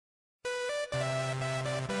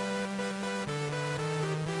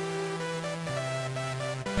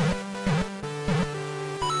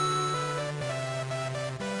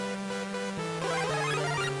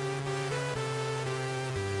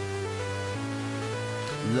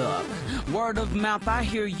Look, word of mouth, I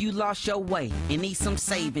hear you lost your way and need some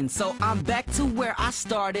saving. So I'm back to where I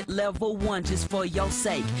started, level 1, just for your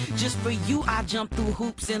sake. Just for you, I jump through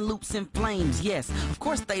hoops and loops and flames. Yes, of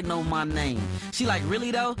course they know my name. She like,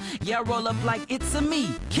 really though? Yeah, roll up like it's a me.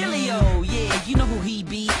 Killio, yeah, you know who he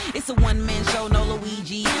be. It's a one-man show, no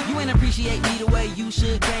Luigi. You ain't appreciate me the way you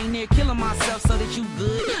should. Gang near killing myself so that you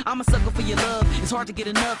good. I'm a sucker for your love, it's hard to get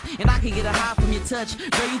enough. And I can get a high from your touch.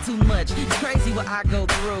 Girl, you too much. It's crazy what I go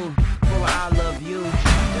through for I love you.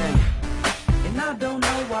 Dang. And I don't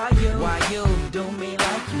know why you do me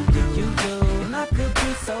like you do. And I could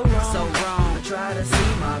be so wrong. I try to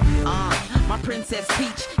see my view. My Princess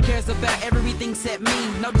Peach cares about everything except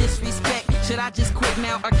me. No disrespect. Should I just quit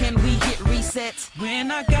now or can we hit reset?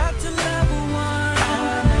 When I got to level 1,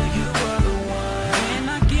 I knew you were the one. When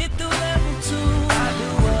I get to level 2, I do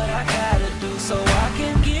what I gotta do so I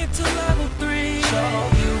can get to level 3. Sure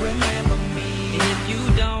you remember me. If you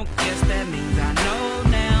don't, guess that means I know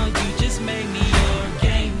now. You just made me your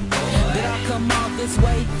Game Boy. Did I come all this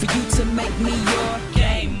way for you to make me your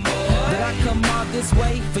Game Boy? Did I come all this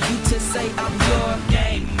way for you to say I'm your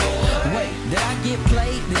Game Boy? Wait, did I get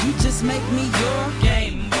played? Did you just make me your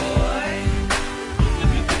Game Boy?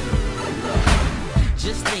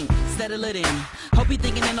 Just think, settle it in. Hope you're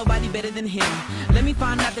thinking ain't nobody better than him. Let me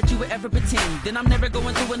find out that you would ever pretend. Then I'm never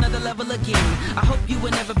going through another level again. I hope you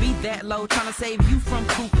would never be that low. Trying to save you from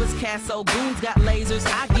Cooper's Castle. Goons got lasers,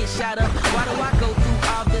 I get shot up. Why do I go through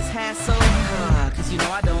all this hassle? Cause you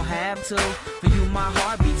know I don't have to. For you my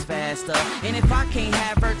heart beats faster. And if I can't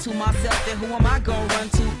have her to myself, then who am I gonna run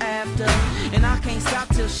to after? And I can't stop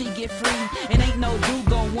till she get free. And ain't no dude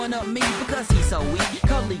gon' one up me because he's so weak.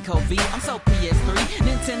 Coleco V, I'm so PS3.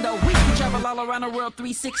 Nintendo, we can travel all around the world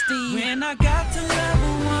 360. When I got to level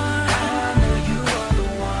 1, I knew you were the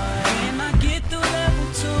one. When I get to level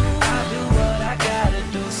 2, I do what I gotta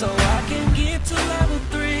do so I can get to level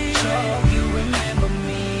 3. Sure you remember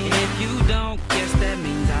me. If you don't, guess that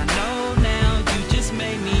means I know now. You just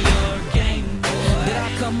made me your Game Boy. Did I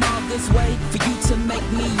come all this way for you to make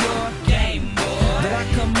me your Game Boy? Did I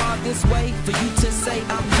come all this way for you to say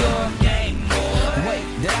I'm your Game Boy? Wait,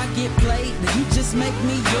 did I get played? Did you just make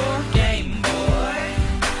me your Game Boy?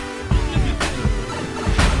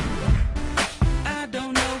 I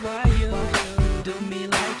don't know why you do me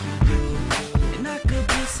like you do. And I could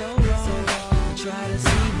be so wrong. Try to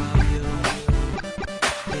see my view.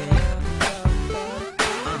 Yeah.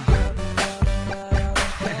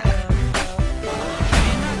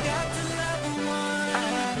 When I got to level 1,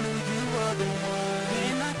 I knew you were the one.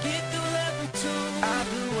 When I get to level 2, I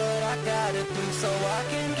do what I gotta do so I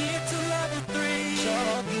can get to level 3.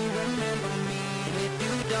 Sure you remember me. And if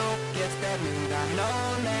you don't, guess that means I know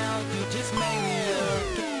now.